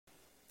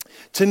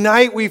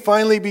Tonight we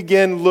finally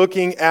begin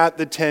looking at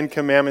the Ten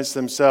Commandments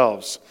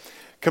themselves.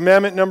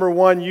 Commandment number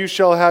 1, you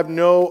shall have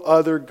no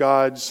other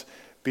gods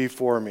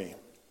before me.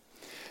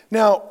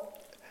 Now,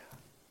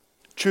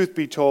 truth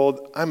be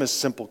told, I'm a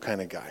simple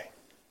kind of guy.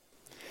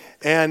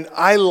 And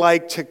I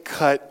like to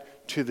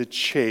cut to the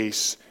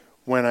chase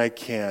when I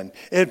can.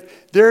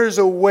 If there's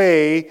a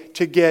way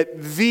to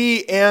get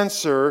the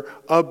answer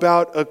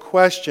about a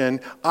question,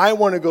 I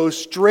want to go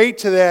straight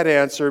to that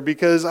answer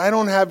because I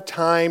don't have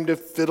time to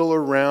fiddle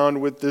around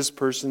with this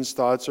person's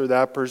thoughts or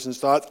that person's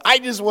thoughts. I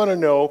just want to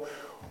know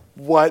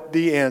what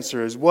the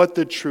answer is, what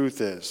the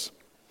truth is.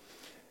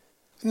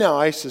 Now,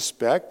 I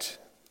suspect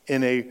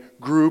in a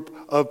group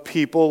of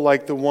people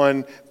like the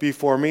one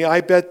before me,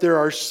 I bet there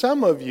are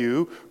some of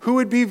you who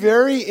would be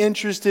very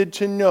interested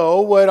to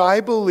know what I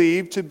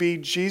believe to be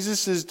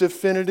Jesus'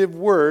 definitive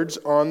words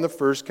on the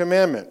first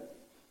commandment.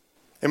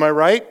 Am I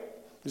right?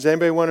 Does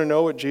anybody want to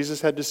know what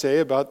Jesus had to say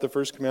about the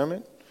first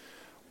commandment?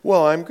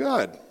 Well, I'm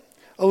good.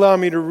 Allow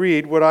me to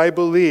read what I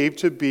believe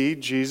to be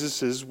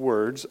Jesus'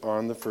 words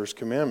on the first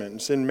commandment.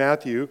 It's in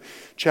Matthew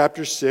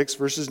chapter 6,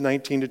 verses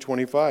 19 to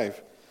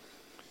 25.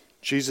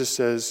 Jesus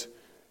says,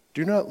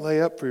 do not lay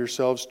up for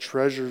yourselves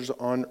treasures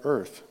on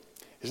earth.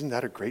 Isn't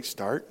that a great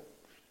start?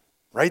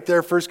 Right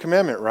there, first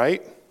commandment,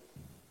 right?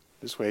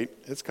 Just wait,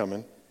 it's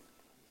coming.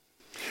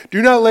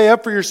 Do not lay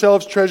up for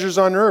yourselves treasures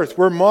on earth,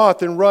 where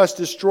moth and rust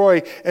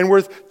destroy, and where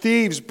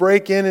thieves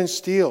break in and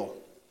steal.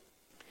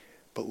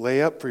 But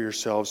lay up for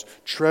yourselves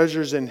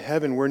treasures in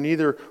heaven, where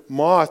neither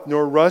moth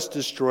nor rust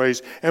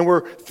destroys, and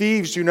where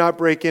thieves do not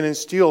break in and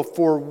steal.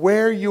 For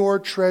where your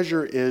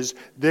treasure is,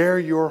 there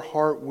your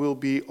heart will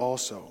be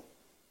also.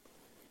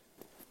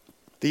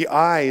 The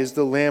eye is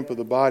the lamp of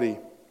the body.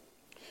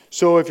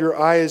 So if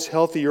your eye is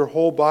healthy, your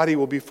whole body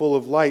will be full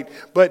of light.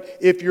 But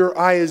if your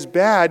eye is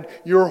bad,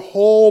 your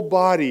whole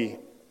body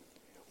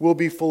will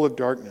be full of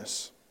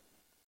darkness.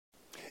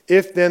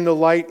 If then the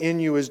light in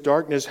you is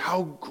darkness,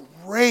 how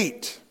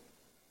great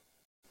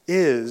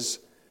is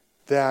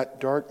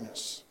that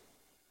darkness?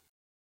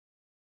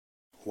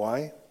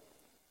 Why?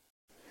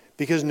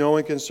 Because no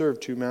one can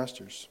serve two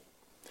masters.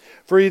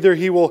 For either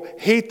he will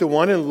hate the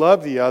one and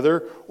love the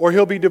other, or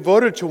he'll be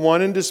devoted to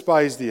one and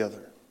despise the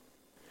other.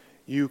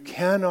 You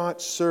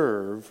cannot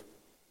serve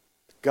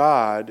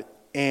God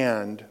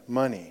and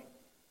money.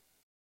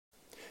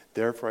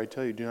 Therefore, I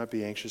tell you, do not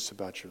be anxious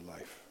about your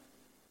life.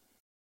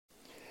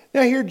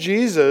 Now here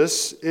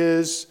Jesus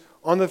is,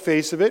 on the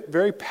face of it,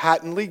 very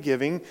patently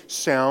giving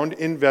sound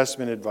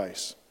investment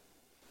advice.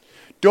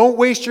 Don't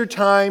waste your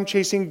time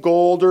chasing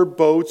gold or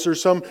boats or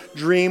some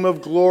dream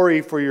of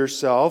glory for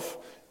yourself,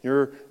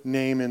 your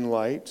name in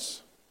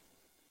lights.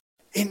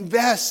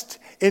 Invest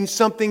in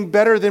something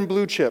better than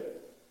blue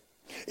chip.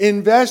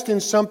 Invest in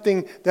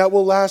something that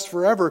will last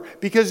forever,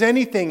 because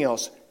anything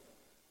else,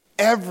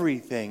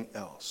 everything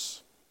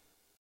else,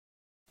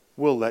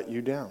 will let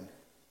you down.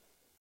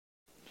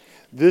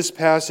 This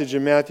passage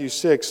in Matthew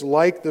 6,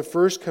 like the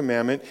first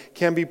commandment,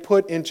 can be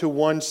put into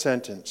one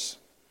sentence.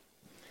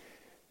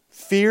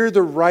 Fear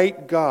the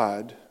right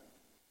God,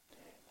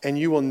 and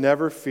you will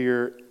never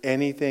fear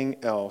anything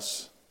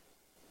else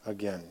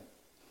again.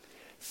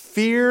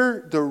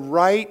 Fear the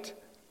right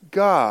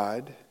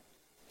God,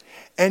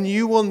 and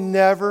you will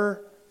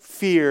never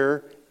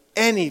fear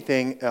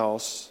anything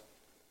else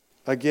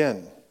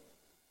again.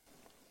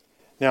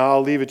 Now,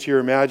 I'll leave it to your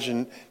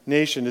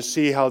imagination to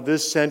see how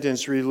this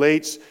sentence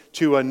relates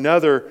to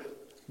another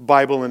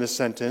Bible in a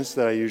sentence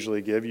that I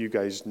usually give. You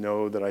guys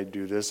know that I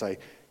do this. I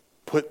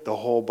put the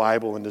whole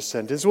Bible into a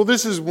sentence. Well,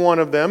 this is one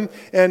of them.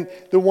 And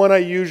the one I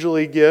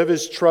usually give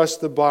is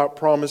trust the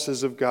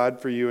promises of God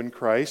for you in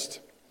Christ.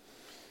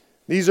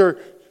 These are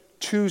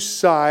two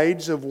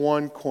sides of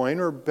one coin,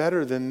 or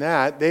better than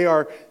that, they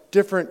are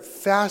different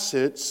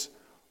facets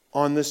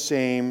on the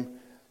same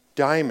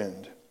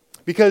diamond.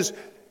 Because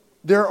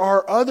there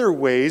are other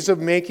ways of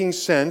making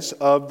sense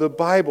of the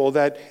Bible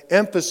that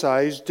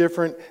emphasize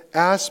different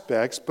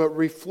aspects but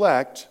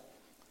reflect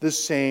the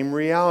same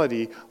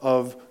reality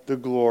of the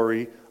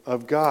glory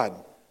of God.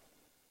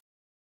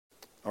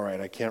 All right,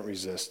 I can't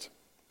resist.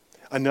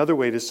 Another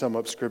way to sum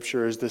up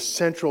Scripture is the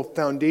central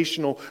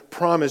foundational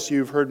promise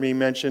you've heard me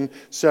mention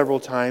several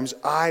times.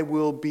 I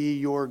will be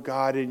your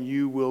God and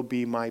you will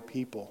be my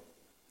people.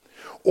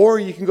 Or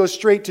you can go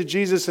straight to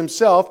Jesus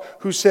himself,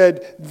 who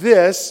said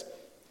this,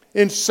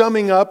 in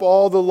summing up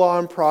all the law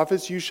and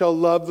prophets, you shall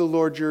love the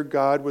Lord your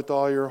God with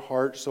all your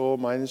heart, soul,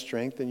 mind, and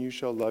strength, and you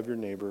shall love your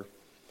neighbor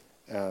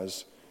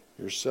as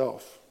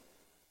yourself.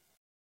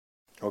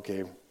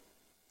 Okay,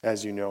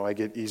 as you know, I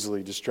get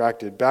easily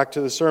distracted. Back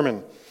to the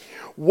sermon.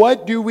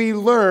 What do we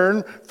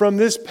learn from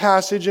this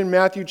passage in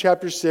Matthew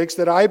chapter 6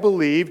 that I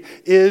believe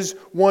is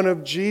one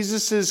of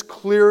Jesus'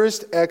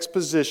 clearest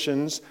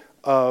expositions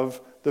of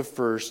the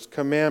first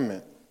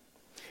commandment?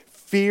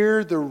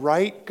 Fear the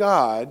right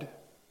God,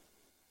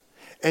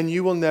 and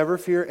you will never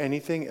fear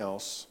anything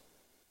else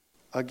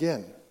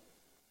again.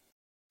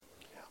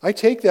 I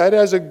take that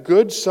as a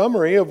good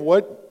summary of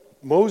what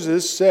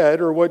Moses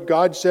said, or what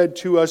God said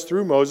to us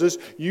through Moses,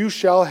 "You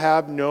shall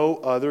have no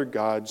other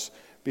gods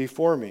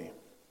before me."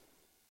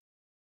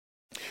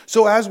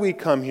 So as we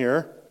come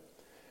here,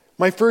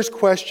 my first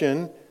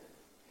question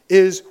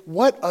is,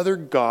 what other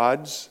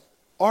gods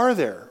are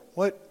there?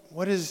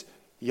 What is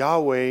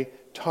Yahweh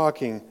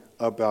talking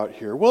about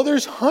here? Well,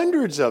 there's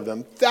hundreds of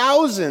them,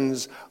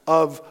 thousands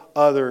of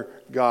other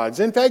gods.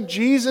 In fact,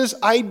 Jesus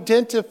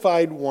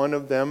identified one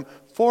of them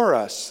for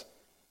us: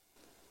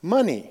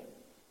 money,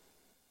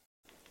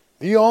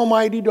 the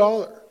almighty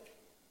dollar.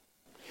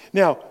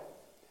 Now,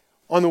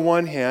 on the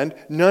one hand,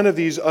 none of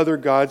these other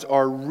gods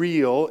are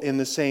real in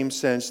the same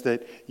sense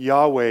that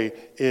Yahweh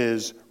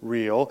is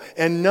real,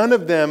 and none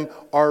of them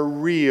are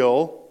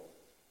real.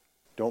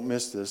 Don't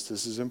miss this,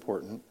 this is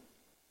important.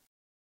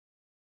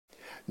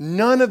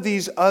 None of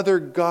these other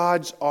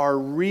gods are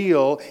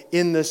real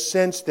in the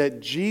sense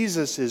that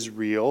Jesus is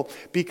real,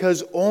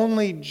 because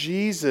only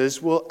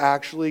Jesus will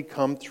actually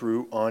come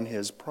through on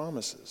his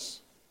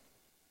promises.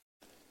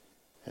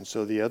 And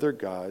so the other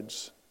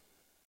gods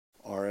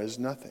are as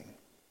nothing.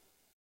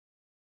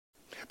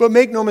 But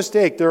make no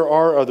mistake, there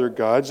are other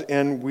gods,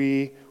 and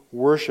we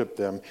worship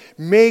them.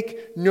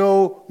 Make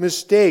no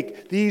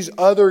mistake, these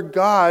other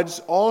gods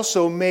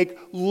also make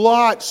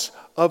lots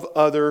of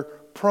other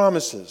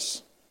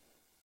promises.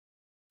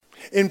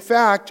 In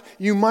fact,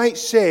 you might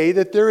say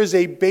that there is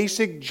a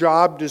basic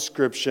job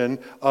description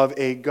of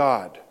a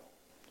god.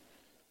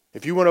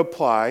 If you want to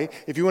apply,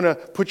 if you want to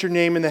put your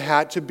name in the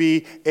hat to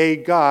be a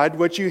god,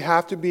 what you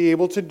have to be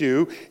able to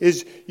do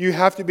is you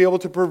have to be able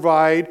to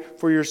provide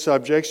for your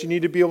subjects, you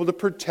need to be able to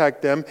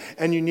protect them,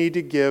 and you need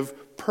to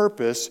give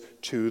purpose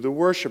to the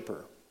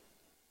worshiper.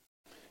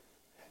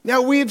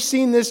 Now, we have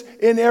seen this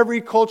in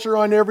every culture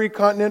on every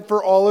continent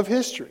for all of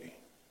history.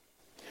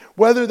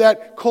 Whether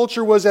that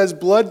culture was as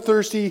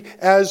bloodthirsty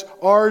as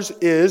ours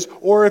is,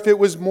 or if it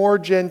was more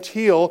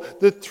genteel,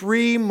 the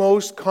three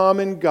most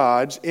common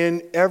gods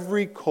in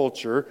every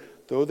culture,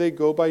 though they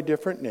go by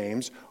different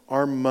names,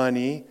 are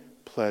money,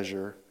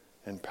 pleasure,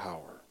 and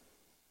power.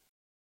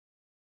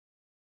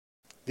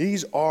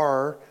 These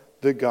are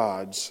the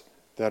gods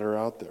that are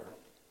out there.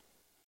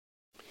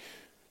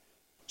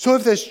 So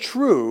if that's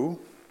true,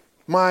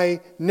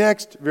 my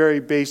next very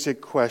basic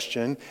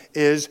question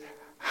is,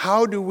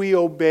 how do we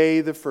obey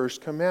the first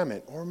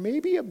commandment? Or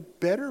maybe a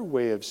better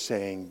way of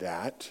saying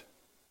that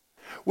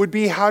would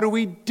be, how do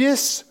we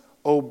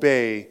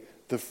disobey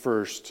the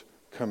first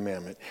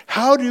commandment?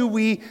 How do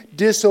we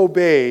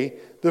disobey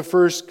the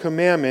first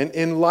commandment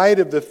in light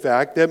of the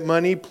fact that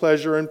money,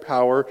 pleasure, and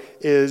power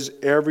is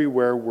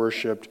everywhere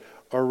worshipped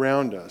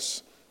around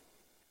us?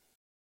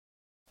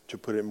 To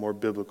put it in more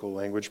biblical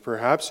language,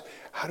 perhaps,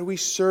 how do we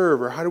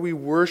serve, or how do we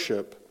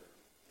worship?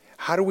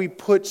 How do we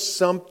put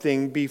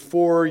something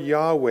before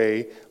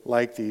Yahweh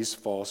like these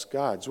false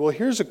gods? Well,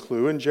 here's a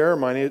clue in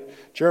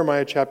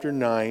Jeremiah chapter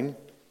 9.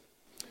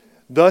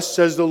 Thus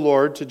says the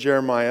Lord to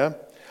Jeremiah,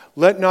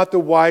 "Let not the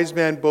wise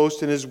man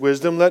boast in his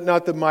wisdom, let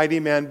not the mighty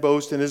man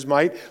boast in his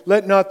might,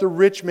 let not the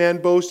rich man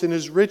boast in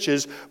his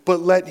riches, but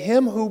let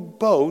him who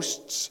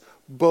boasts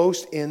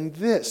boast in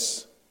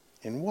this."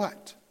 In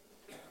what?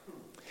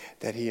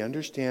 That he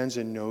understands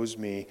and knows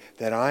me,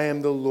 that I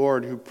am the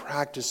Lord who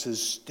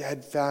practices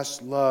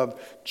steadfast love,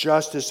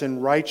 justice,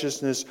 and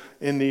righteousness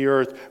in the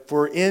earth.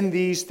 For in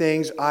these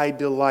things I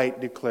delight,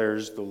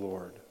 declares the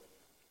Lord.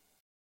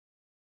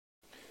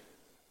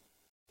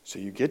 So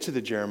you get to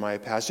the Jeremiah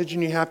passage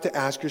and you have to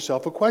ask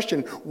yourself a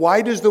question.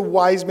 Why does the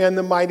wise man,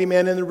 the mighty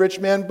man, and the rich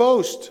man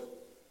boast?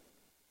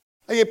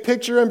 I get a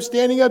picture of him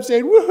standing up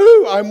saying,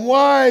 "Woohoo, I'm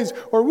wise,"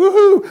 or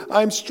 "Woohoo,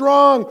 I'm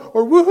strong,"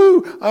 or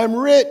 "Woohoo, I'm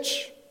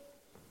rich."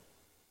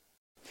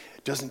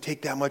 It doesn't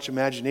take that much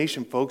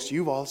imagination, folks.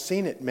 You've all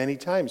seen it many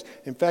times.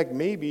 In fact,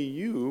 maybe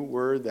you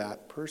were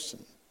that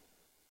person.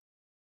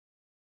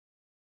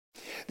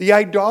 The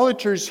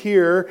idolaters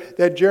here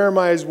that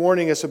Jeremiah is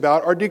warning us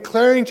about are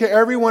declaring to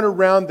everyone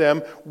around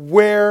them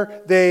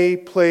where they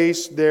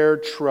place their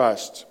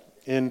trust,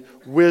 in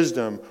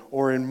wisdom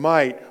or in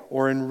might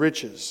or in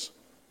riches.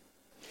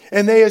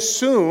 And they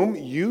assume,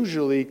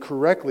 usually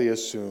correctly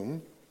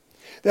assume,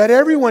 that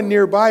everyone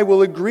nearby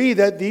will agree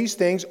that these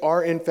things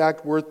are in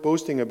fact worth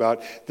boasting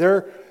about.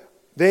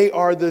 They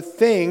are the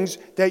things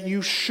that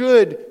you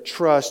should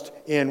trust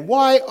in.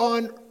 Why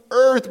on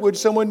earth would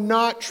someone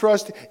not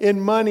trust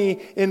in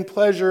money, in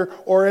pleasure,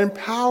 or in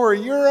power?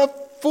 You're a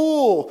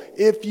fool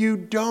if you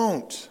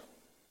don't.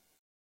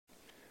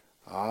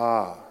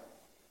 But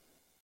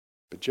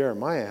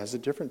Jeremiah has a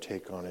different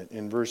take on it.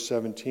 In verse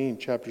 17,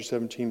 chapter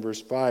 17,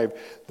 verse 5,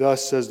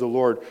 "Thus says the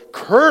Lord,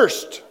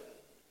 cursed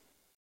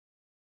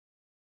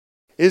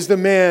is the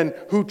man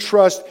who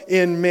trusts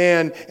in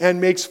man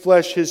and makes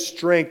flesh his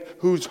strength,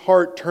 whose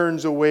heart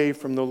turns away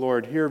from the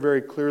Lord." Here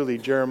very clearly,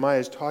 Jeremiah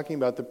is talking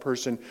about the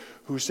person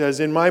who says,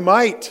 "In my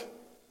might,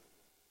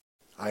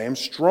 I am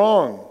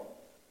strong."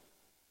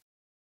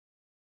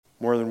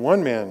 More than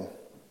one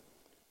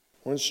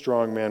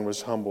strong man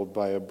was humbled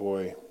by a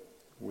boy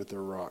with a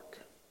rock.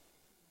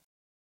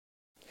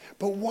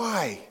 But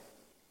why?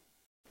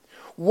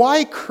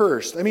 Why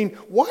cursed? I mean,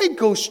 why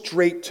go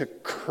straight to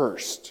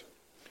cursed?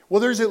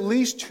 Well, there's at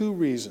least two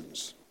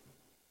reasons.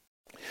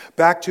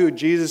 Back to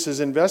Jesus'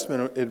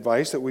 investment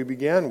advice that we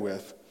began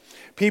with.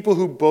 People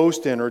who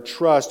boast in or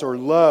trust or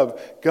love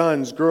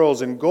guns,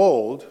 girls, and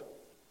gold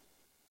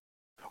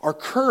are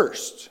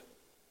cursed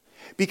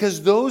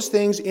because those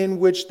things in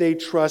which they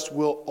trust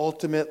will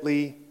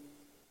ultimately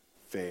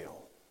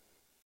fail.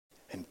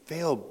 And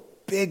fail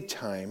big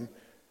time.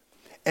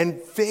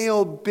 And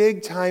fail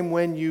big time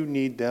when you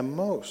need them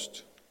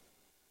most.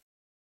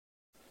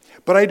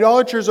 But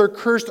idolaters are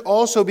cursed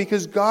also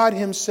because God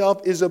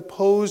himself is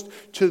opposed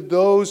to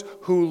those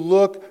who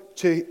look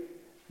to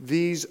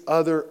these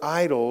other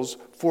idols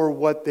for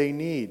what they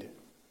need.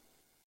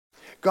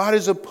 God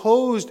is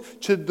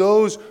opposed to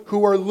those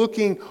who are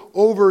looking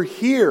over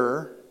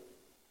here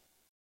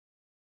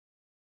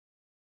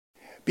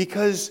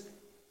because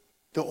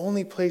the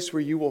only place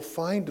where you will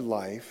find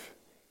life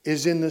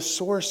is in the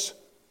source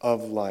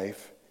of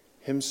life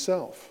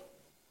himself.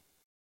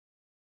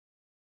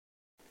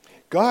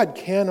 God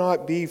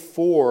cannot be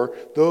for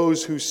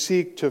those who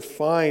seek to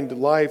find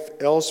life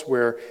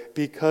elsewhere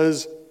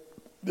because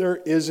there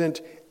isn't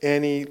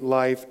any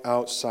life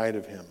outside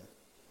of him.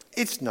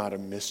 It's not a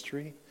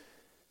mystery.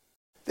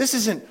 This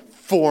isn't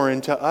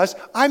foreign to us.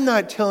 I'm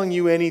not telling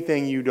you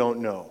anything you don't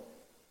know.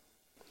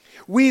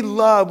 We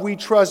love, we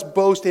trust,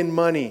 boast in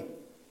money.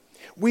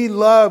 We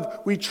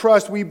love, we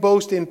trust, we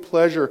boast in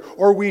pleasure.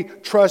 Or we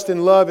trust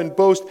and love and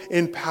boast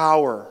in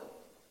power.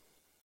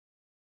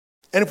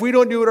 And if we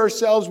don't do it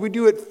ourselves, we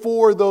do it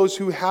for those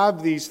who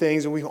have these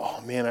things. And we go,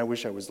 oh man, I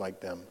wish I was like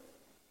them.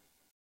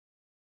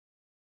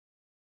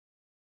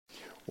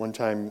 One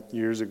time,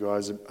 years ago,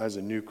 I was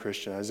a new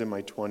Christian. I was in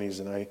my 20s,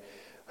 and I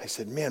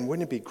said, man,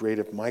 wouldn't it be great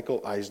if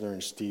Michael Eisner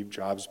and Steve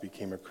Jobs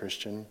became a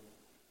Christian?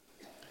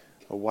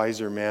 A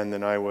wiser man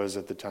than I was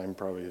at the time,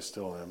 probably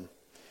still am.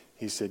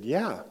 He said,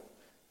 yeah,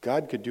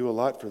 God could do a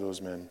lot for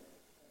those men.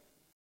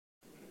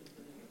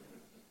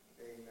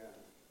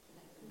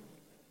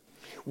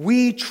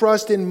 We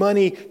trust in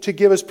money to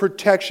give us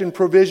protection,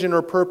 provision,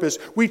 or purpose.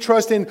 We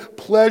trust in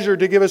pleasure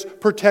to give us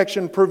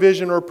protection,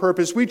 provision, or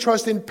purpose. We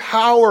trust in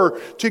power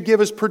to give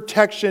us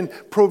protection,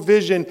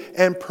 provision,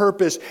 and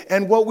purpose.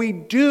 And what we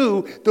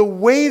do, the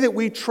way that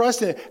we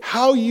trust in it,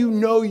 how you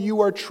know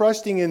you are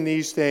trusting in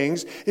these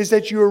things, is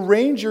that you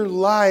arrange your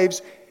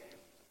lives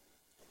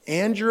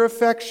and your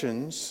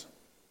affections,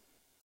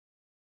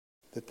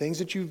 the things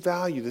that you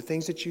value, the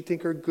things that you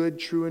think are good,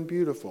 true, and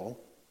beautiful,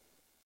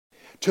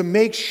 to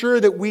make sure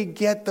that we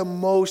get the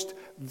most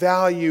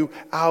value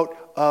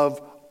out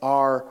of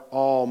our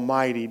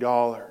almighty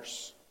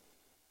dollars.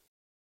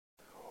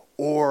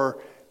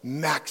 Or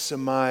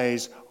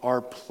maximize our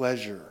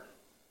pleasure.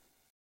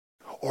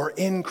 Or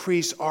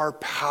increase our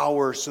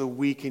power so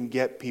we can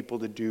get people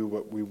to do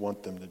what we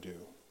want them to do.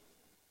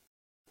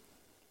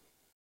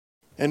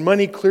 And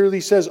money clearly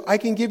says, I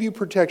can give you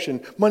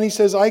protection. Money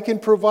says, I can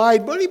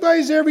provide. Money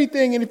buys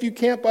everything, and if you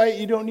can't buy it,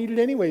 you don't need it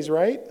anyways,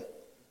 right?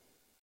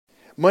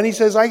 Money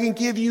says, I can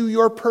give you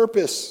your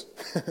purpose.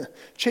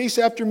 Chase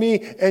after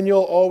me, and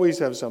you'll always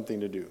have something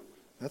to do.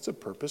 That's a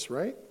purpose,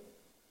 right?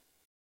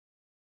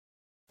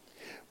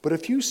 But a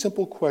few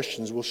simple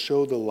questions will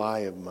show the lie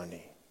of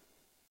money.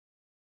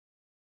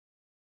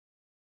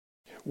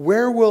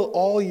 Where will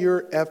all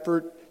your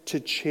effort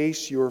to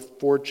chase your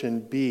fortune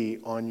be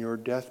on your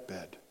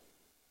deathbed?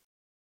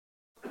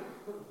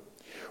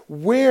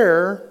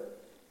 Where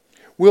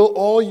will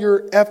all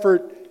your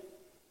effort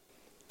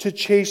to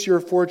chase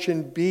your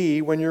fortune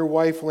be when your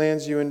wife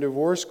lands you in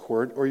divorce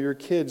court or your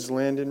kids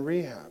land in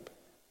rehab?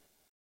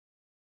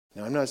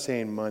 Now, I'm not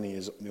saying money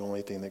is the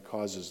only thing that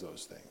causes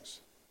those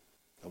things,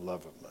 the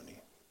love of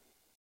money.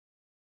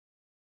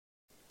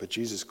 But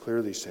Jesus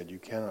clearly said you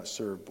cannot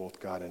serve both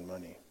God and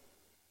money.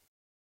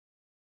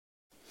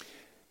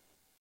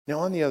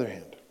 Now, on the other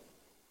hand,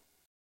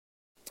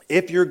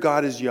 if your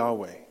God is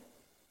Yahweh,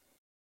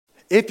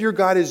 if your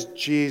God is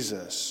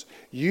Jesus,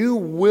 you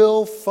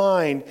will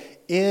find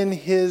in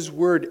His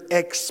Word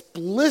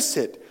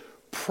explicit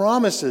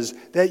promises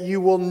that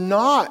you will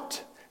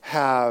not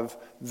have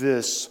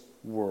this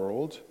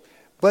world,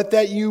 but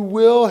that you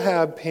will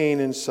have pain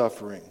and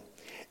suffering.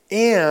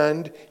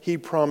 And He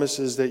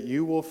promises that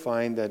you will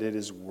find that it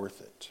is worth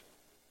it.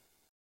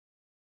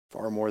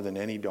 Far more than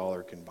any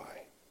dollar can buy.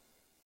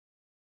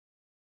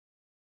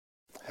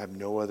 Have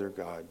no other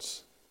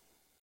gods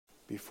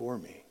before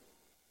me.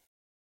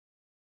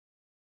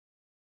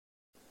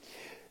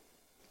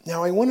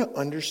 Now, I want to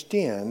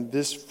understand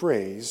this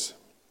phrase,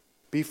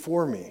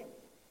 before me.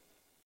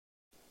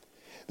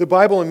 The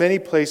Bible in many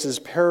places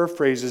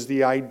paraphrases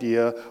the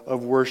idea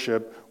of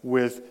worship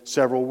with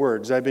several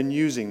words. I've been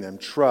using them: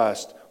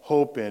 trust,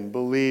 hope in,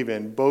 believe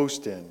in,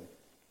 boast in,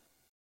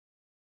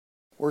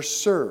 or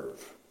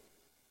serve.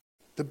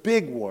 The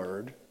big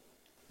word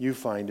you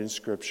find in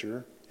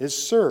Scripture is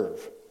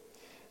serve.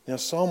 Now,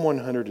 Psalm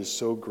 100 is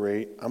so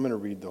great, I'm going to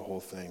read the whole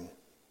thing.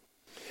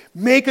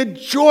 Make a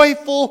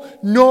joyful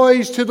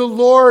noise to the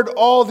Lord,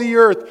 all the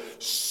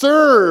earth.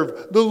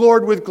 Serve the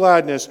Lord with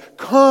gladness.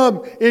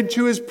 Come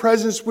into his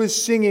presence with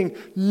singing.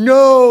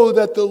 Know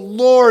that the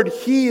Lord,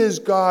 he is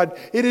God.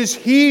 It is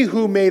he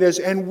who made us,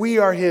 and we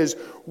are his.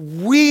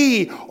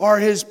 We are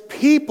his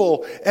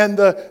people, and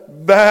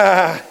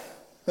I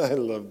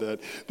love that.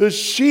 The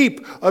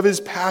sheep of his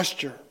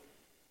pasture.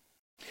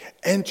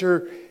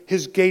 Enter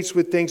his gates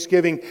with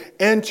thanksgiving.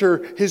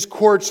 Enter his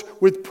courts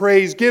with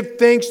praise. Give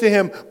thanks to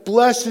him.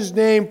 Bless his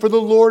name, for the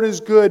Lord is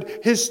good.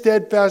 His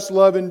steadfast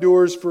love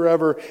endures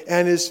forever,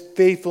 and his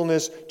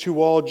faithfulness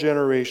to all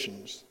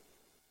generations.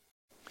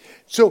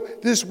 So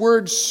this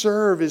word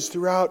serve is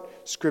throughout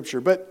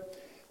Scripture, but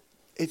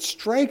it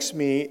strikes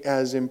me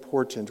as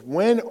important.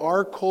 When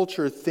our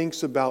culture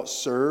thinks about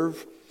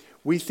serve,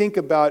 we think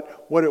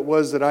about what it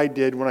was that I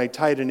did when I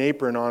tied an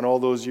apron on all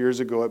those years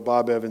ago at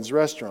Bob Evans'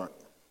 restaurant.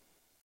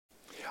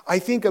 I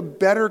think a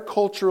better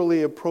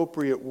culturally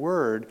appropriate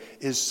word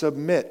is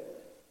submit.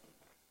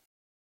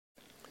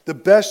 The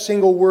best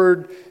single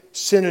word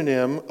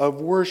synonym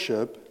of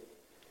worship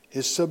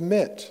is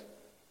submit.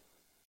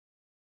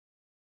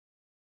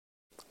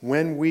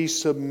 When we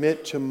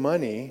submit to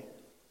money,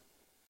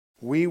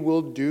 we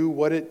will do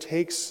what it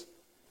takes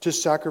to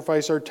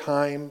sacrifice our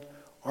time,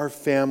 our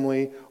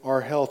family, our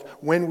health.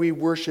 When we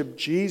worship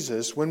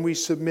Jesus, when we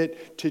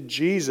submit to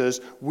Jesus,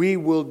 we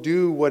will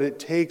do what it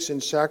takes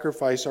and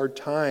sacrifice our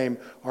time,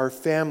 our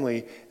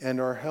family,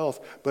 and our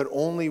health. But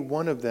only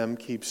one of them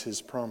keeps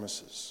his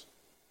promises.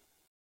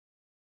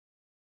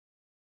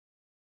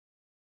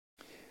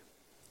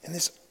 And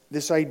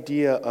this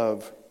idea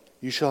of,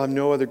 you shall have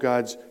no other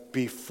gods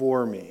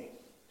before me.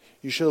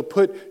 You shall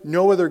put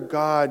no other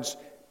gods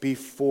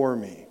before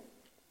me.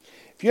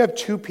 If you have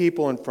two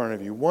people in front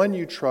of you, one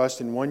you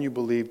trust and one you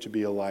believe to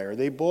be a liar,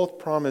 they both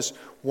promise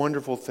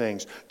wonderful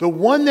things. The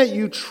one that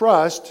you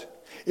trust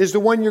is the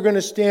one you're going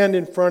to stand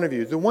in front of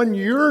you, the one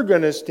you're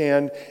going to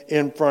stand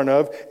in front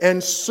of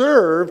and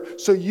serve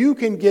so you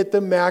can get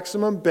the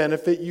maximum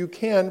benefit you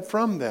can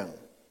from them.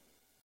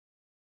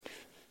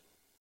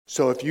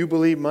 So if you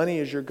believe money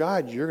is your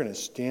God, you're going to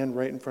stand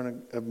right in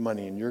front of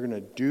money and you're going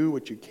to do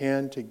what you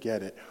can to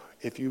get it.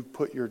 If you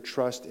put your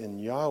trust in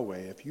Yahweh,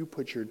 if you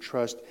put your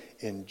trust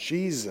in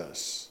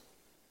Jesus,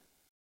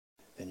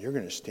 then you're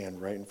going to stand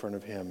right in front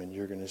of him and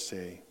you're going to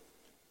say,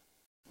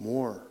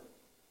 more,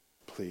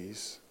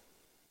 please.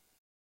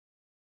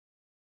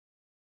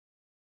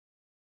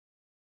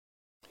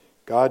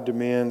 God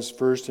demands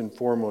first and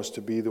foremost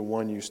to be the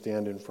one you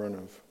stand in front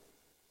of.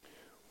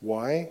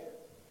 Why?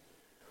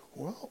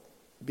 Well,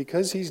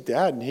 because he's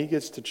dad and he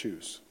gets to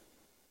choose.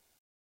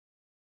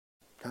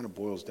 Kind of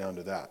boils down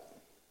to that.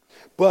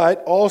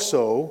 But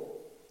also,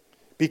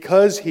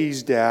 because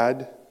he's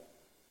dad,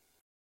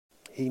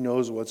 he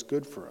knows what's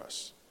good for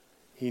us.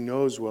 He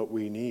knows what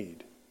we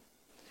need.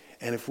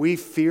 And if we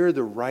fear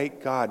the right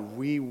God,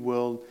 we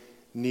will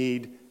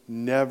need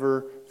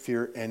never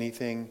fear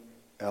anything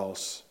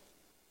else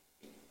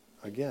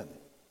again.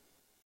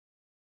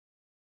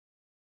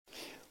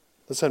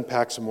 Let's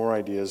unpack some more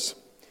ideas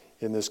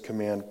in this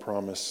command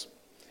promise.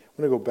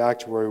 I'm going to go back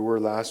to where we were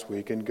last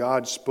week. And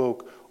God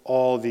spoke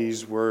all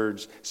these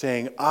words,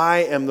 saying,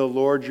 I am the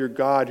Lord your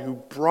God who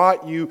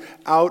brought you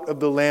out of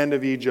the land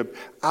of Egypt,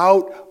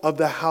 out of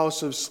the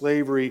house of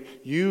slavery.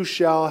 You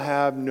shall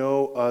have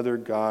no other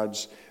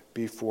gods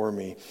before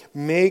me.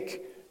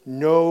 Make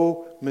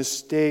no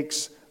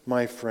mistakes,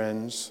 my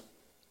friends.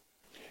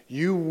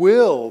 You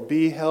will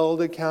be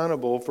held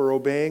accountable for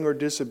obeying or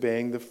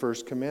disobeying the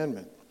first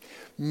commandment.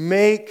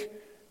 Make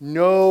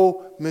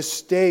no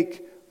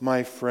mistake,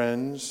 my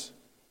friends.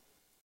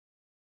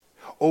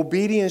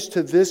 Obedience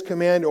to this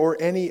command or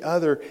any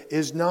other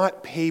is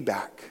not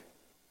payback.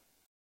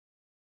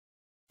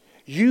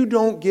 You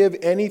don't give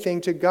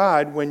anything to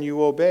God when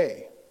you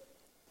obey.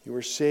 You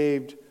are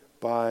saved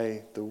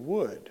by the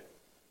wood,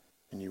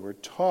 and you were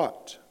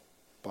taught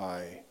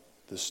by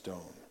the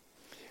stone.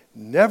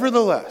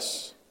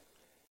 Nevertheless,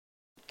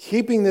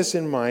 keeping this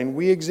in mind,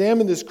 we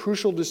examined this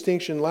crucial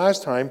distinction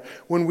last time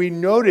when we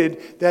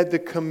noted that the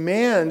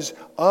commands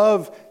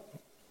of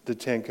the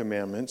Ten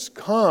Commandments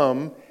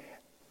come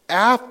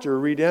after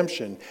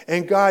redemption.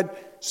 And God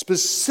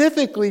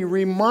specifically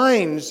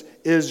reminds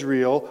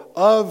Israel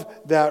of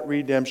that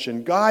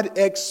redemption. God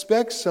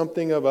expects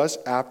something of us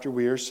after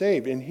we are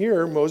saved. And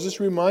here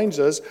Moses reminds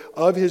us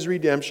of his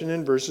redemption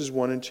in verses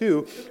 1 and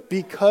 2.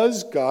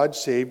 Because God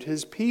saved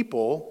his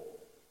people,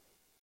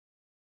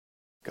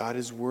 God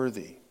is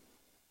worthy.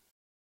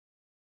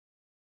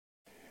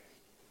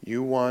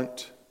 You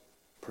want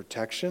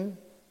protection?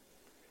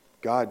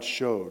 God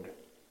showed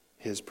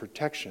his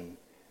protection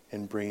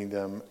in bringing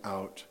them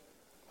out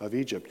of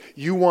Egypt.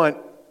 You want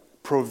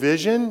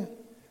provision?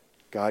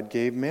 God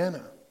gave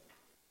manna.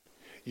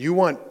 You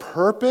want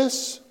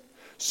purpose?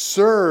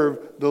 Serve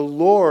the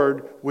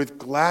Lord with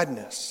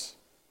gladness.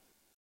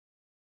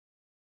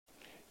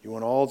 You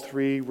want all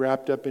three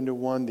wrapped up into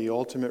one? The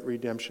ultimate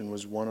redemption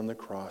was won on the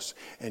cross.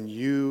 And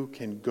you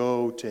can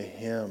go to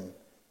him.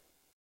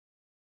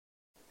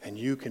 And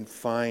you can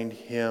find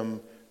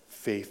him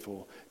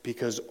faithful,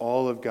 because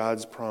all of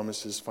God's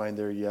promises find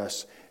their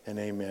yes and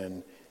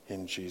amen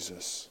in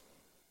Jesus.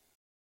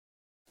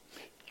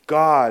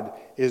 God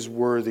is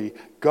worthy.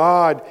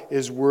 God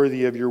is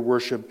worthy of your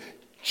worship.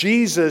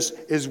 Jesus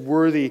is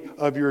worthy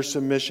of your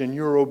submission,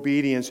 your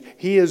obedience.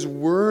 He is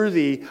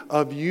worthy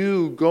of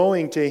you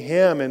going to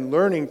Him and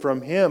learning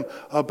from Him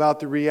about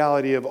the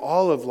reality of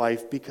all of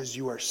life, because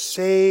you are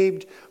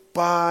saved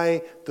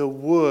by the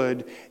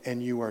wood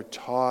and you are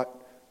taught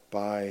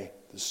by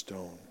the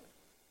stone.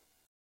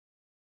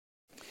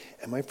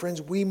 And my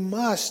friends, we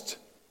must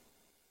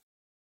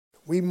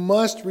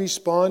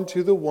respond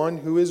to the one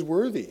who is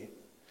worthy.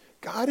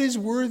 God is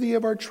worthy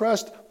of our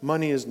trust.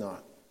 Money is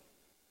not.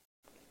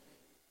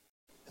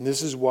 And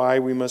this is why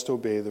we must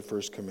obey the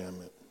first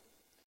commandment.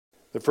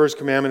 The first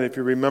commandment, if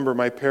you remember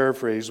my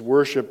paraphrase,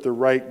 worship the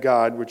right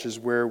God, which is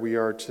where we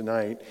are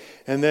tonight.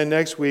 And then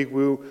next week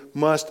we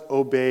must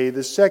obey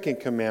the second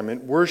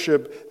commandment,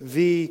 worship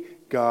the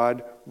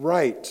God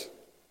right.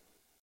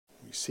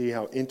 We see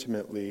how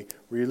intimately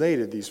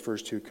related these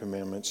first two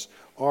commandments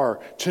are.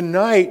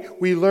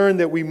 Tonight we learn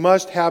that we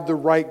must have the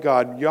right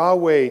God.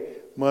 Yahweh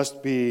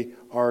must be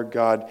our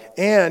God.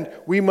 And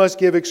we must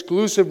give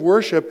exclusive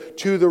worship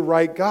to the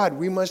right God.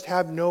 We must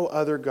have no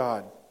other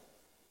God.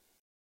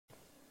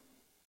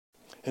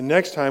 And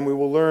next time we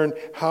will learn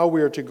how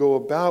we are to go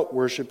about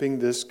worshiping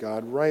this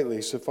God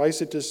rightly.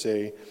 Suffice it to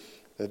say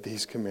that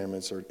these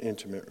commandments are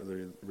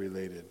intimately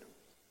related.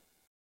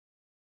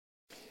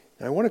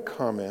 And I want to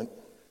comment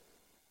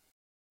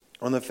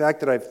on the fact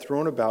that I've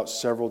thrown about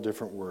several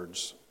different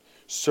words.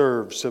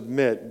 Serve,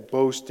 submit,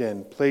 boast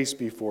in, place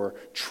before,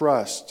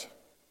 trust.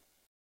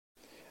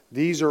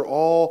 These are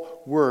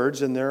all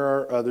words, and there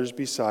are others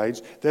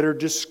besides, that are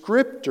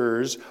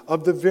descriptors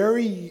of the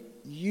very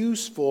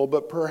useful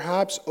but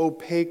perhaps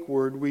opaque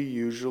word we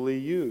usually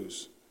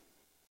use: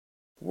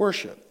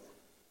 worship.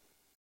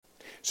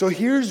 So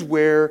here's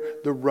where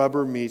the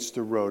rubber meets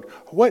the road.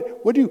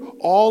 What do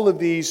all of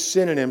these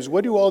synonyms,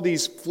 what do all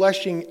these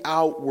fleshing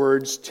out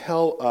words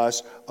tell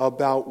us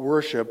about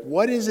worship?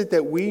 What is it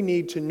that we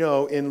need to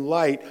know in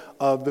light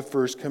of the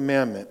first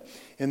commandment?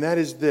 And that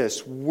is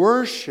this: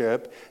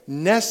 worship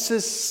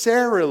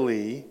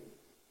necessarily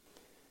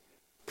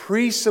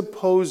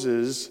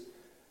presupposes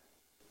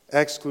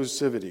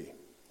exclusivity.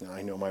 Now,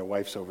 I know my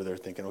wife's over there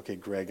thinking, okay,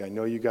 Greg, I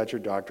know you got your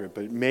doctorate,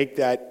 but make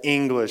that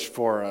English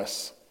for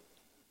us.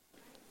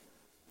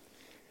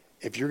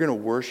 If you're going to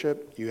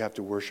worship, you have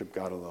to worship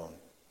God alone.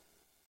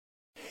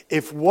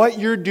 If what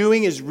you're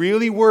doing is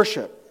really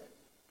worship,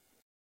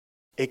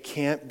 it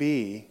can't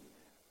be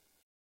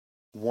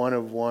one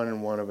of one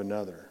and one of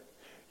another.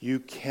 You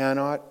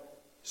cannot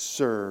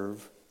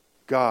serve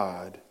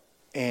God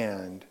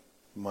and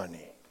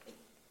money.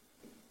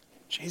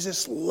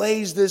 Jesus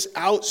lays this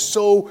out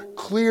so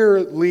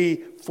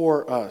clearly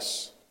for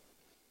us.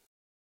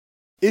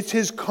 It's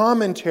his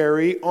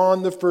commentary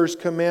on the first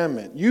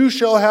commandment. You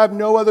shall have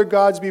no other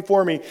gods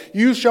before me.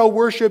 You shall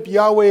worship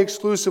Yahweh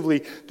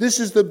exclusively.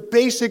 This is the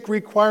basic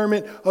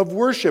requirement of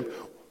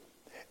worship.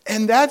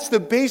 And that's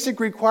the basic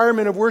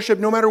requirement of worship,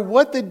 no matter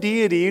what the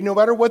deity, no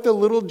matter what the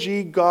little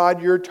g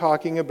God you're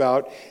talking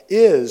about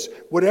is.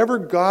 Whatever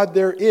God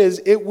there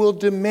is, it will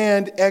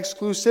demand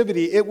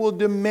exclusivity. It will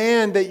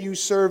demand that you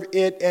serve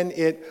it and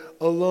it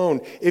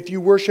alone. If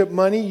you worship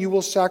money, you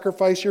will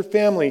sacrifice your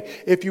family.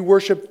 If you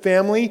worship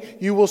family,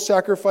 you will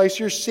sacrifice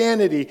your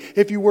sanity.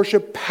 If you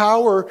worship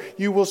power,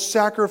 you will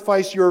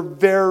sacrifice your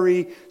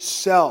very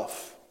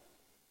self.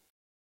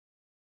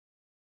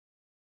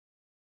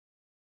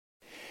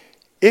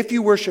 If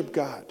you worship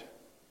God,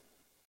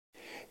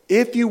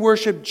 if you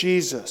worship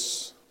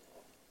Jesus,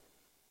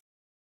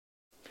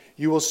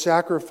 you will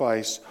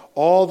sacrifice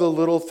all the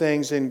little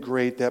things and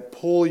great that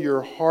pull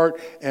your heart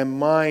and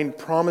mind,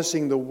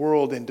 promising the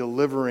world and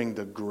delivering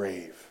the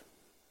grave.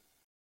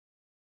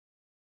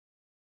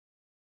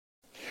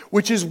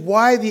 Which is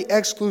why the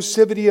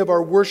exclusivity of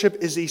our worship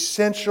is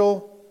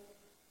essential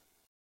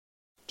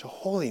to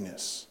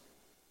holiness,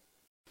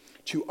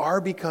 to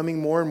our becoming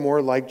more and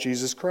more like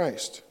Jesus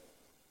Christ.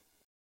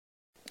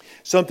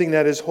 Something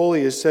that is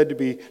holy is said to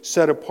be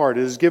set apart.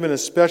 It is given a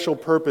special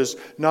purpose,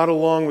 not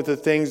along with the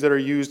things that are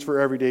used for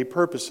everyday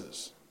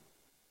purposes.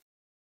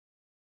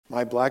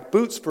 My black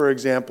boots, for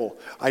example.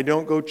 I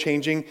don't go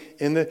changing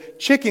in the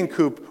chicken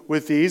coop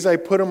with these. I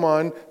put them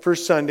on for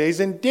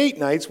Sundays and date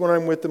nights when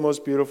I'm with the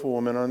most beautiful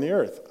woman on the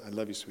earth. I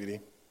love you,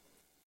 sweetie.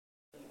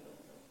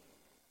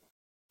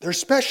 They're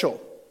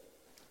special.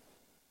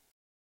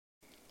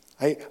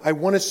 I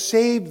want to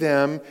save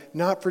them,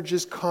 not for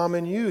just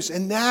common use.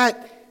 And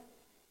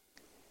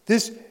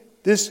This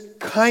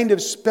kind of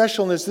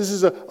specialness, this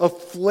is a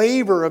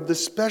flavor of the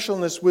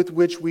specialness with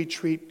which we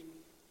treat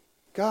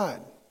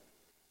God.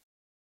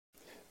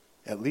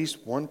 At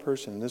least one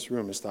person in this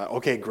room has thought,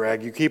 okay,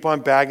 Greg, you keep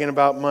on bagging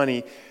about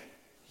money.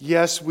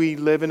 Yes, we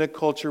live in a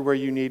culture where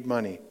you need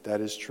money.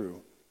 That is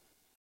true.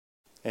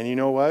 And you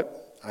know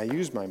what? I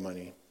use my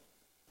money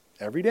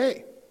every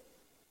day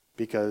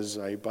because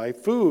I buy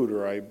food,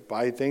 or I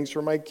buy things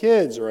for my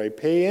kids, or I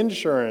pay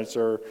insurance,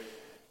 or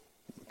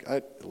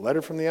Got a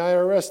letter from the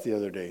IRS the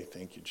other day.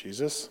 Thank you,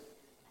 Jesus.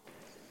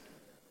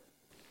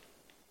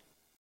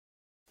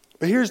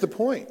 But here's the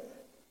point.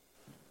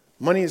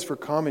 Money is for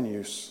common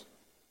use.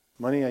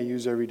 Money I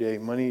use every day.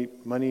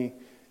 Money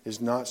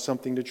is not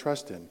something to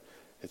trust in.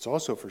 It's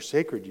also for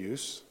sacred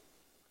use.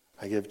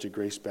 I give to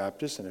Grace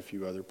Baptist and a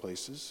few other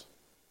places.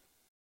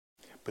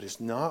 But it's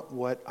not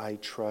what I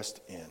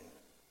trust in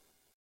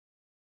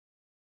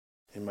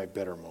my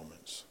better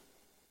moments.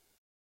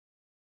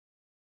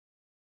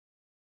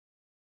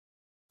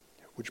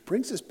 Which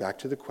brings us back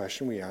to the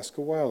question we asked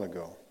a while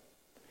ago.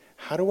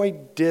 How do I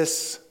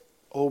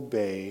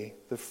disobey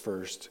the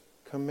first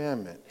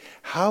commandment?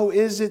 How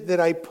is it that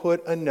I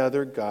put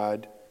another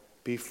God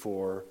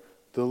before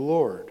the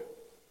Lord?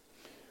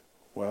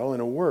 Well,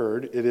 in a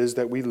word, it is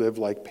that we live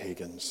like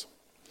pagans.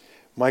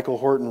 Michael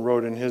Horton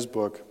wrote in his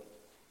book,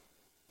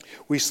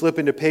 we slip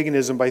into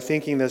paganism by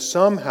thinking that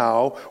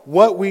somehow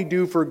what we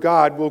do for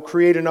God will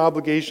create an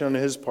obligation on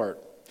His part.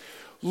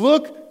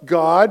 Look,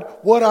 God,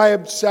 what I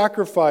have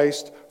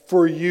sacrificed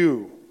for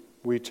you,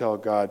 we tell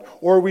God.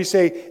 Or we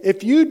say,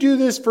 if you do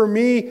this for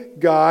me,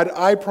 God,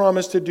 I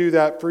promise to do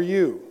that for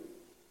you.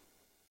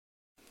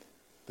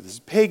 But this is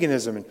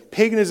paganism, and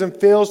paganism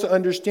fails to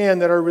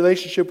understand that our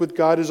relationship with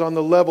God is on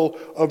the level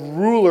of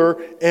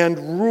ruler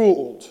and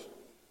ruled,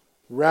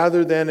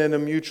 rather than in a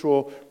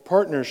mutual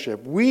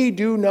partnership. We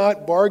do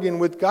not bargain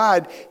with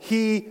God.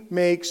 He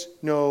makes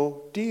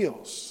no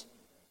deals.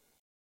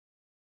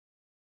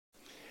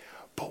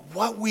 But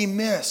what we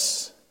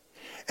miss,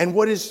 and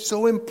what is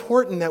so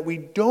important that we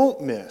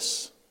don't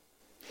miss,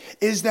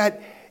 is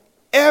that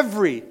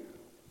every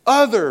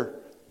other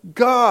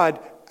God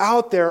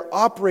out there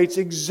operates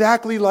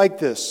exactly like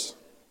this.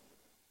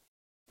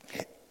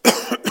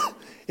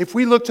 If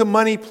we look to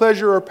money,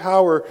 pleasure, or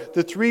power,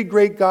 the three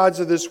great gods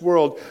of this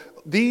world,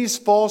 these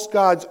false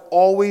gods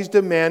always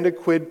demand a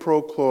quid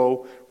pro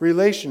quo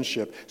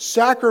relationship.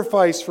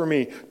 Sacrifice for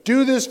me.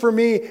 Do this for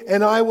me,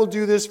 and I will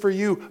do this for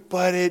you.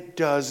 But it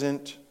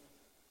doesn't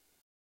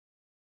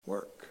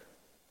work.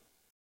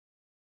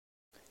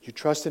 You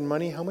trust in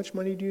money? How much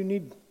money do you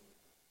need?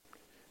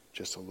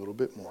 Just a little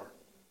bit more.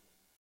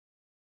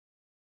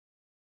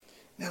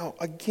 Now,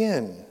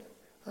 again,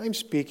 I'm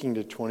speaking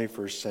to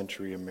 21st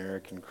century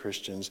American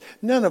Christians.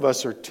 None of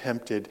us are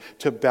tempted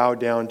to bow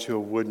down to a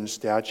wooden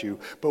statue,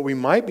 but we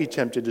might be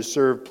tempted to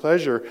serve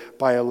pleasure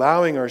by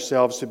allowing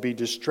ourselves to be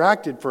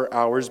distracted for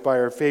hours by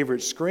our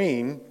favorite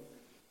screen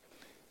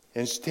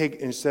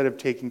instead of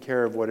taking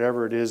care of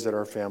whatever it is that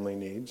our family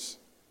needs.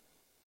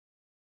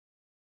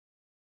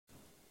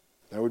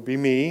 That would be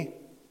me.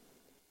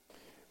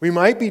 We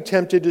might be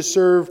tempted to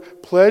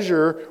serve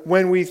pleasure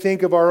when we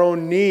think of our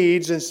own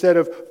needs instead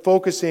of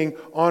focusing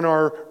on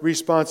our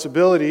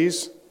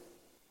responsibilities.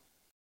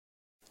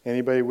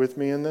 Anybody with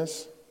me in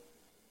this?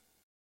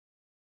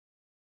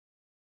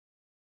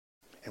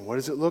 And what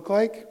does it look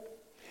like?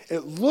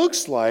 It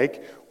looks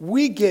like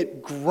we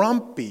get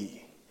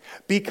grumpy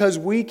because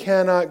we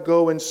cannot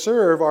go and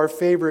serve our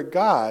favorite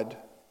God.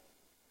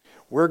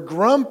 We're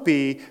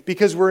grumpy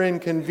because we're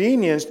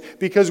inconvenienced,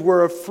 because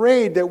we're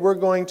afraid that we're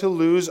going to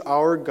lose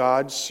our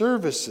God's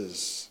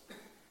services.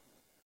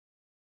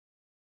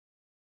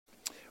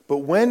 But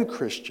when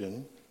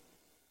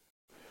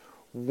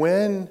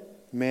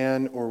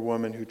man or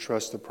woman who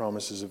trusts the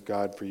promises of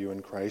God for you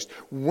in Christ,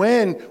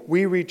 when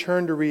we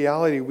return to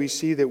reality, we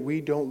see that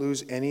we don't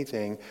lose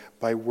anything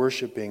by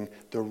worshiping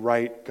the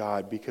right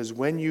God. Because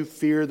when you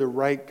fear the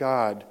right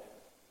God,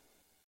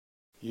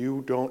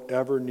 you don't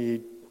ever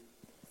need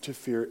to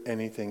fear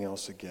anything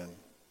else again.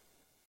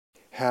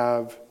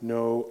 Have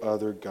no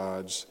other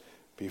gods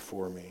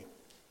before me.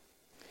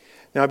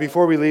 Now,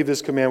 before we leave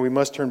this command, we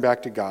must turn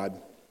back to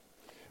God.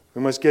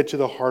 We must get to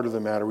the heart of the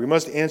matter. We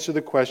must answer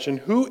the question,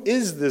 who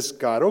is this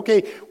God?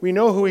 Okay, we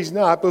know who He's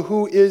not, but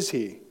who is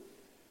He?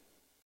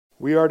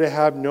 We are to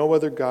have no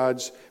other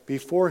gods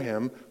before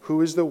Him.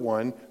 Who is the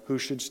one who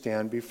should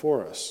stand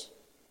before us?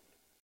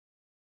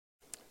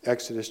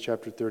 Exodus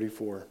chapter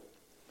 34.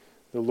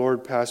 The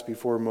Lord passed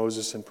before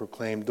Moses and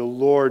proclaimed, the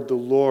Lord,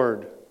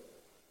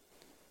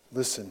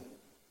 listen,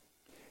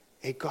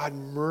 a God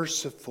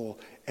merciful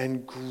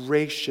and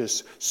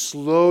gracious,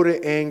 slow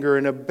to anger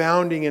and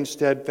abounding in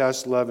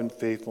steadfast love and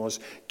faithfulness,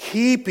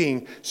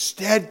 keeping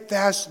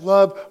steadfast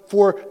love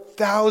for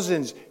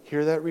thousands.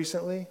 Hear that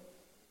recently?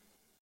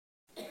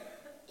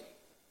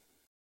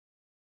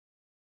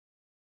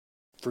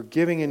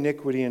 Forgiving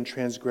iniquity and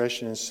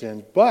transgression and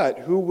sin, but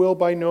who will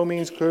by no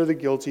means clear the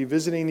guilty,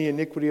 visiting the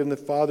iniquity of the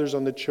fathers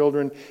on the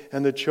children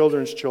and the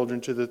children's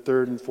children to the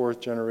third and fourth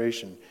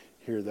generation.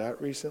 Hear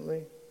that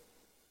recently?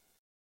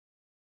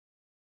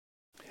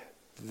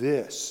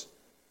 This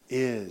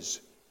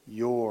is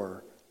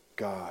your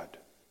God.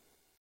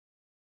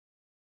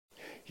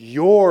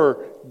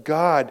 Your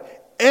God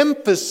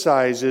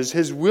emphasizes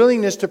His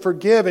willingness to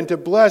forgive and to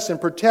bless and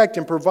protect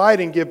and provide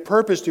and give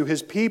purpose to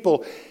His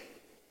people,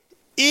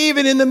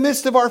 even in the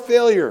midst of our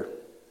failure.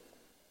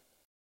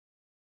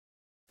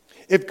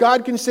 If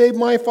God can save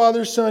my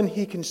father's son,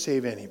 He can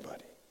save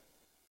anybody.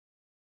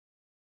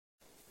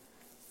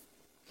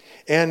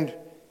 And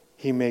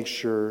he makes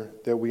sure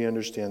that we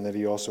understand that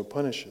he also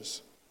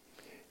punishes.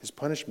 His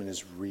punishment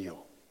is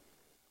real.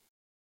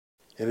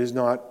 It is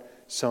not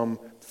some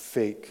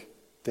fake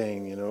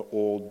thing in an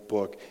old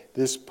book.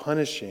 This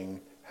punishing,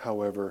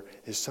 however,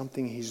 is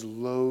something he's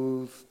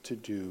loath to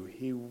do.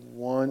 He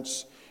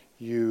wants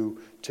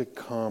you to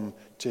come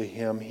to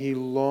him. He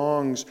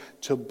longs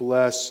to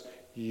bless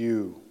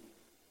you.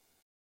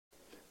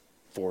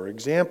 For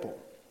example,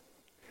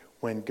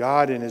 when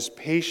God in his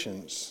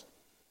patience,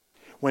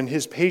 when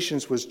his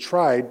patience was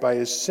tried by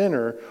a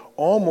sinner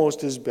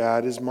almost as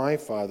bad as my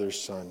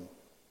father's son.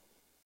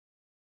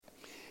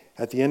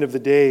 At the end of the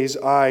days,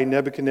 I,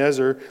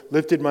 Nebuchadnezzar,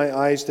 lifted my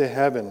eyes to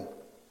heaven.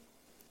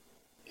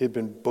 He had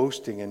been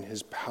boasting in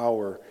his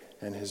power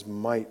and his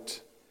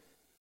might.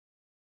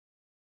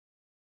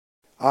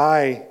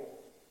 I,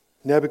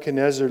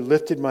 Nebuchadnezzar,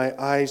 lifted my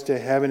eyes to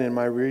heaven, and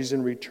my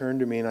reason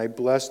returned to me, and I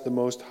blessed the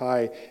Most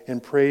High,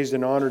 and praised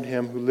and honored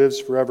him who lives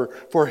forever.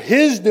 For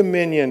his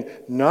dominion,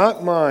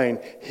 not mine,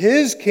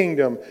 his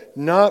kingdom,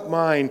 not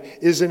mine,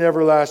 is an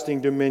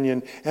everlasting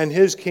dominion, and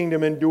his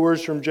kingdom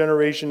endures from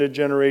generation to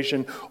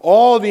generation.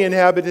 All the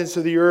inhabitants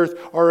of the earth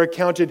are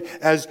accounted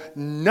as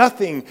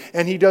nothing,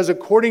 and he does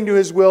according to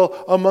his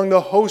will among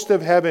the host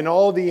of heaven,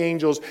 all the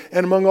angels,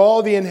 and among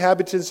all the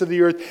inhabitants of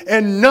the earth,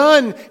 and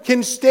none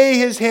can stay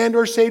his hand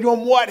or say to him,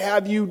 what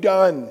have you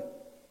done?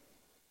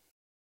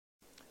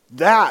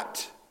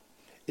 That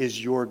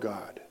is your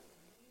God,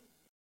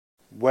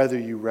 whether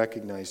you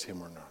recognize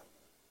him or not.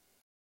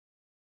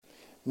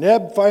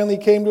 Neb finally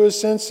came to his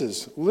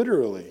senses,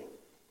 literally.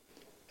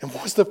 And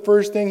what's the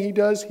first thing he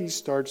does? He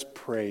starts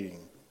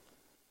praying.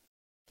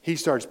 He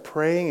starts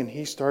praying and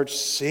he starts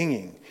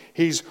singing.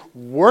 He's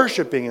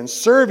worshiping and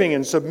serving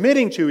and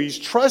submitting to. He's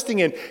trusting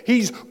in.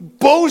 He's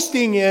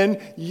boasting in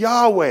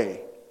Yahweh.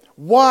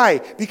 Why?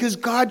 Because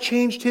God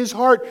changed his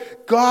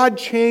heart. God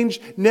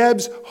changed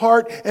Neb's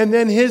heart, and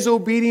then his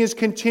obedience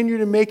continued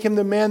to make him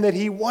the man that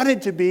he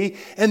wanted to be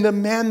and the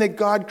man that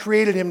God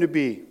created him to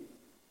be.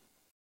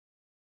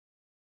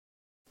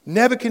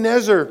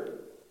 Nebuchadnezzar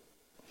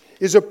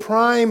is a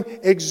prime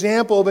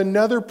example of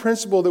another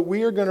principle that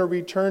we are going to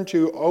return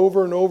to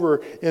over and over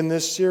in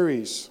this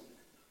series.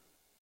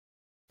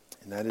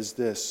 And that is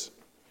this: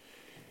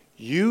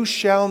 you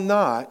shall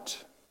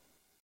not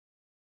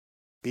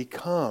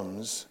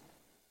becomes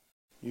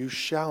you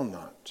shall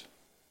not.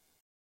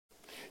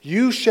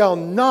 You shall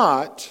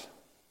not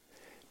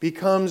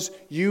becomes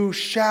you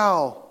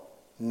shall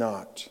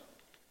not.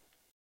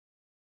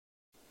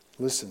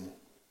 Listen.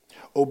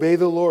 Obey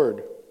the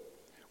Lord.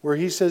 Where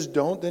he says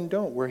don't, then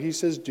don't. Where he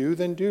says do,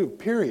 then do.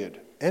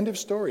 Period. End of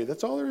story.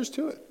 That's all there is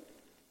to it.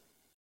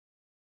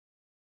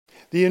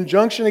 The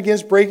injunction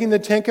against breaking the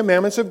Ten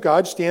Commandments of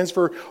God stands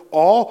for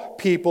all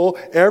people,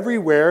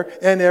 everywhere,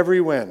 and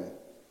every when.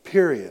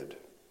 Period.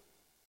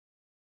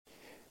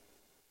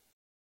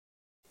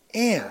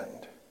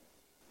 And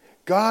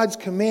God's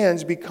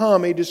commands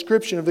become a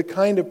description of the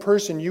kind of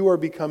person you are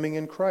becoming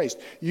in Christ.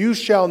 You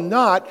shall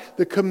not,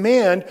 the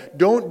command,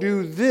 don't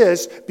do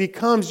this,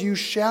 becomes you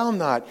shall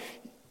not.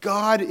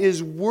 God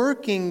is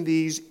working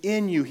these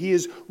in you. He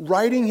is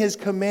writing his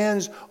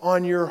commands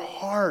on your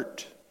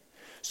heart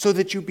so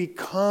that you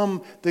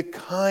become the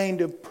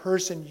kind of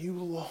person you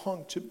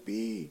long to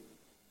be.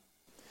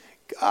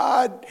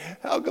 God,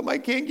 how come I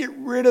can't get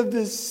rid of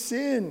this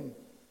sin?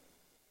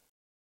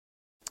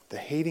 The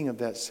hating of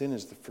that sin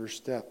is the first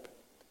step.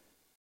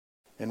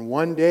 And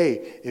one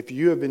day, if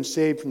you have been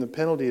saved from the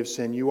penalty of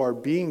sin, you are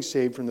being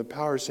saved from the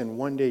power of sin.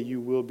 One day you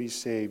will be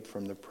saved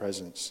from the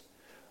presence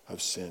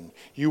of sin.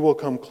 You will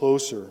come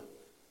closer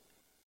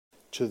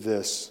to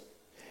this.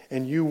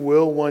 And you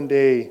will one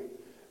day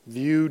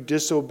view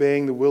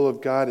disobeying the will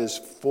of God as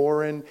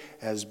foreign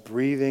as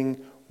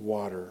breathing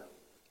water.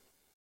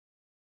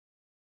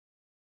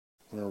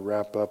 I'm going to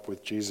wrap up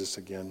with Jesus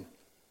again.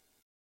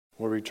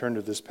 We'll return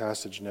to this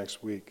passage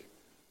next week.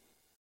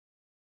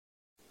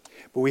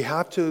 But we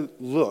have to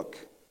look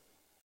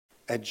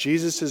at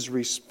Jesus'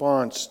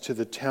 response to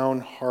the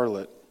town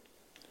harlot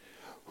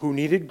who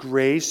needed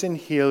grace and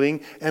healing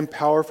and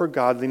power for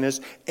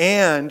godliness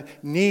and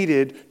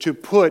needed to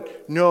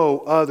put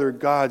no other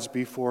gods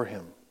before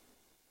him.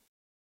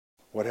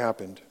 What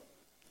happened?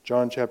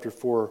 John chapter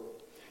 4,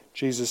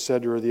 Jesus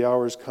said to her, the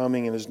hour is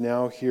coming and is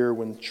now here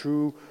when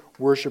true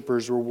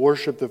worshipers will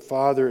worship the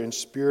Father in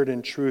spirit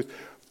and truth.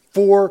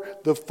 For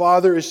the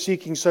Father is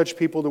seeking such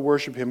people to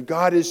worship him.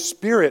 God is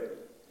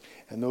spirit,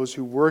 and those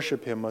who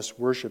worship him must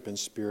worship in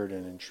spirit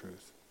and in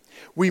truth.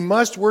 We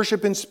must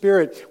worship in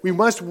spirit. We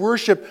must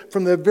worship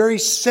from the very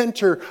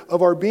center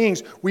of our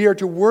beings. We are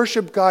to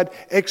worship God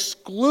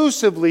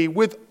exclusively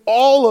with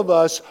all of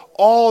us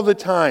all the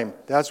time.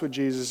 That's what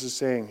Jesus is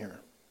saying here.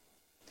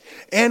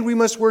 And we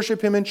must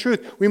worship him in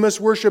truth. We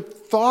must worship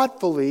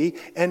thoughtfully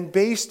and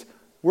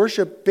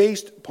worship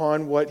based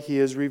upon what he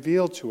has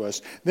revealed to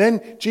us.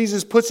 Then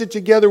Jesus puts it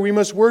together. We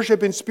must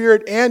worship in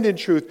spirit and in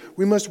truth.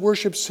 We must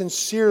worship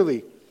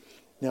sincerely.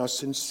 Now,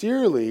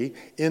 sincerely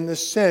in the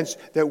sense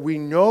that we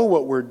know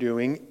what we're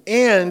doing,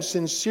 and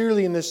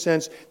sincerely in the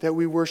sense that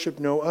we worship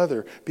no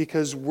other,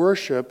 because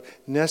worship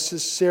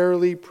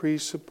necessarily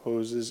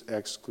presupposes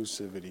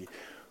exclusivity.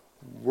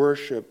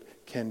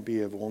 Worship can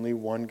be of only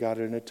one God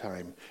at a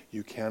time.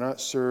 You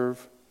cannot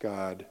serve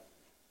God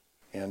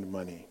and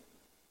money.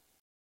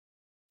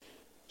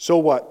 So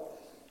what?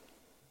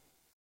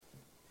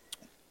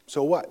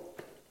 So what?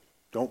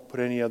 Don't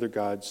put any other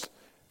gods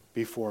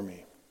before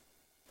me.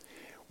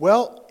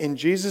 Well, in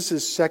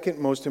Jesus' second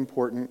most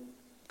important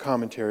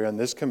commentary on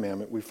this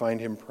commandment, we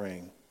find him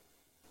praying.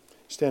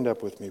 Stand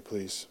up with me,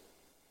 please.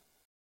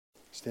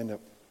 Stand up.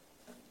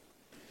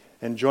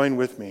 And join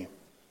with me,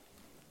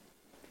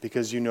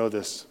 because you know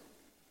this.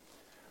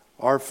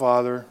 Our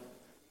Father,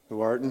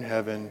 who art in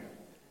heaven,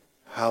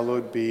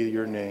 hallowed be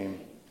your name.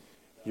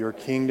 Your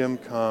kingdom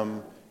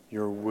come,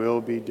 your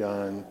will be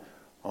done,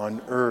 on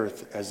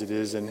earth as it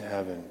is in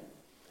heaven.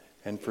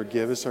 And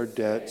forgive us our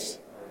debts,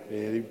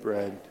 daily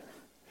bread.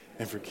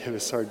 And forgive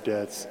us our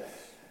debts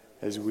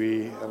as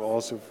we have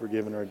also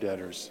forgiven our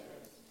debtors.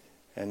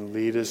 And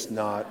lead us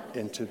not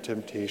into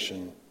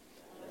temptation,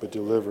 but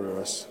deliver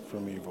us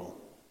from evil.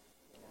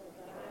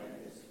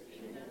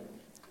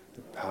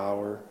 The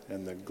power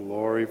and the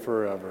glory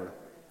forever.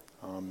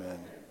 Amen.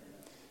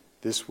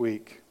 This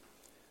week,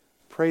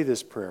 pray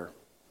this prayer.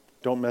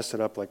 Don't mess it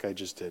up like I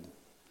just did.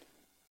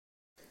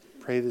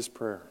 Pray this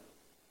prayer.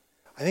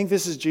 I think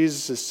this is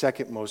Jesus'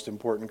 second most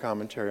important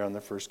commentary on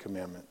the first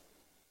commandment.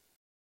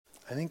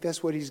 I think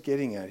that's what he's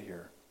getting at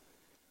here.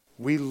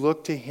 We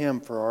look to him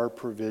for our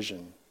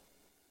provision.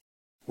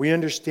 We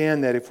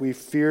understand that if we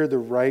fear the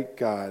right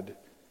God,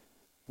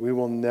 we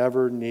will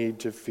never need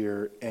to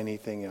fear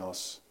anything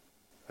else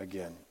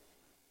again.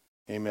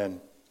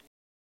 Amen.